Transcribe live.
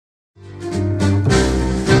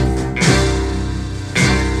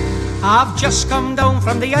I've just come down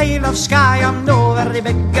from the Isle of Skye. I'm no very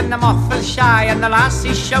big and I'm awful shy, and the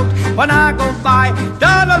lassies shout when I go by,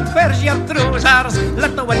 Donald, where's your trousers?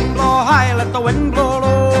 Let the wind blow high, let the wind blow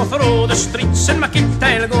low, through the streets in my kit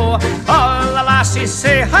I'll go. All the lassies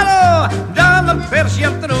say hello, Donald, where's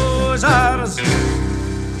your trousers?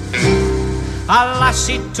 A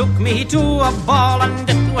lassie took me to a ball, and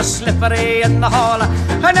it was slippery in the hall,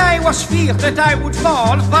 and I was feared that I would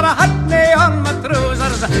fall, for I had me on my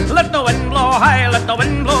trousers. Let the wind blow high, let the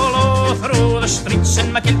wind blow low, through the streets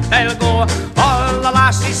in my kilt I'll go. All the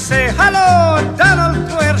lassies say hello, Donald,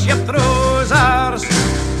 where's your trousers?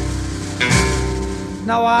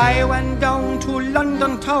 Now I went down to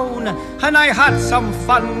London town, and I had some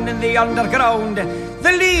fun in the underground.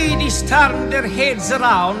 The ladies turned their heads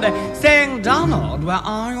around, saying, Donald, where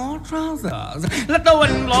are your trousers? Let the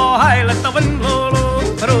wind blow high, let the wind blow low,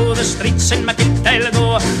 through the streets in my kilt I'll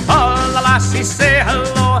go. All the lassies say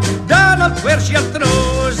hello, Donald, where's your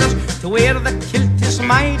trousers? To wear the kilt is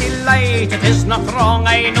my delight. It is not wrong,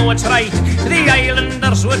 I know it's right. The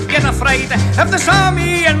islanders would get a fright if they saw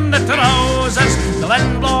me in the trousers. The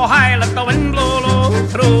wind blow high, let the wind blow low,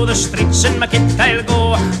 through the streets in my kit I'll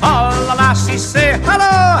go. All the lassies say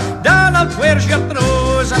hello, Donald, where's your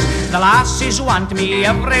trousers? The lassies want me,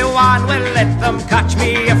 everyone will let them catch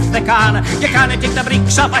me if they can. You can't take the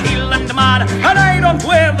breeks off a Highland man, and I don't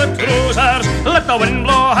wear the trousers. Let the wind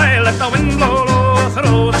blow high, let the wind blow low,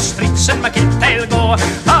 through the streets in my kit I'll go. All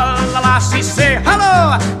the lassies say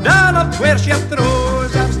hello, Donald, where's your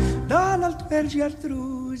trousers? Donald, where's your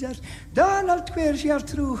trousers? Donald, where's your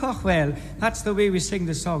trousers? Oh, well, that's the way we sing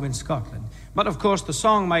the song in Scotland. But of course the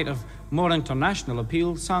song might have more international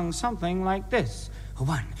appeal, sung something like this.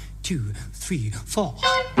 1, 2, 3, 4.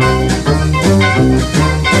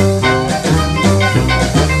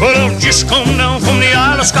 Well, I've just come down from the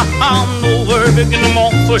Isle of Skye. I'm nowhere big in the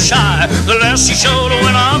Montfort-shire. The lassie shout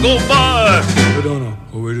when I go by, I don't know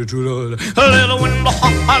where to do that. Let the wind blow,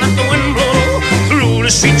 let the wind blow, through the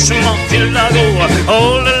streets of Montfield I go.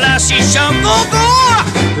 All the lassies shout, go, go.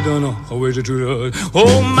 I don't know where to do that.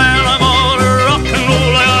 Oh man, I gotta rock and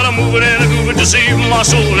roll. I gotta move it and groove it to save my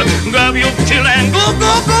soul. Grab your kill and go,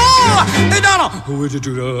 go, go. I don't know where to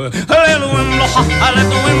do that. Let the wind blow, let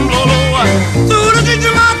the wind blow low, through the streets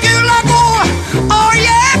of Montfield I go. Oh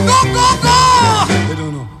yeah, go, go, go. I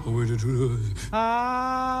don't know where to do that.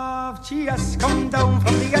 I've just come down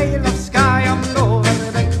from the Isle of Skye. I'm low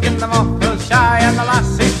in the Montfort-shire, and the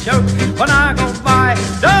lassies shout when I go by,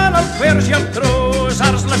 Donald, where's your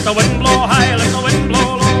trousers? Let the wind blow high, let the wind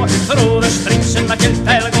blow low, through the streets in my kilt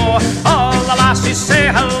I'll go. All the lassies say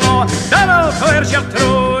hello, Donald, where's your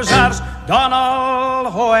trousers?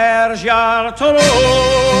 Donald, where's your trousers?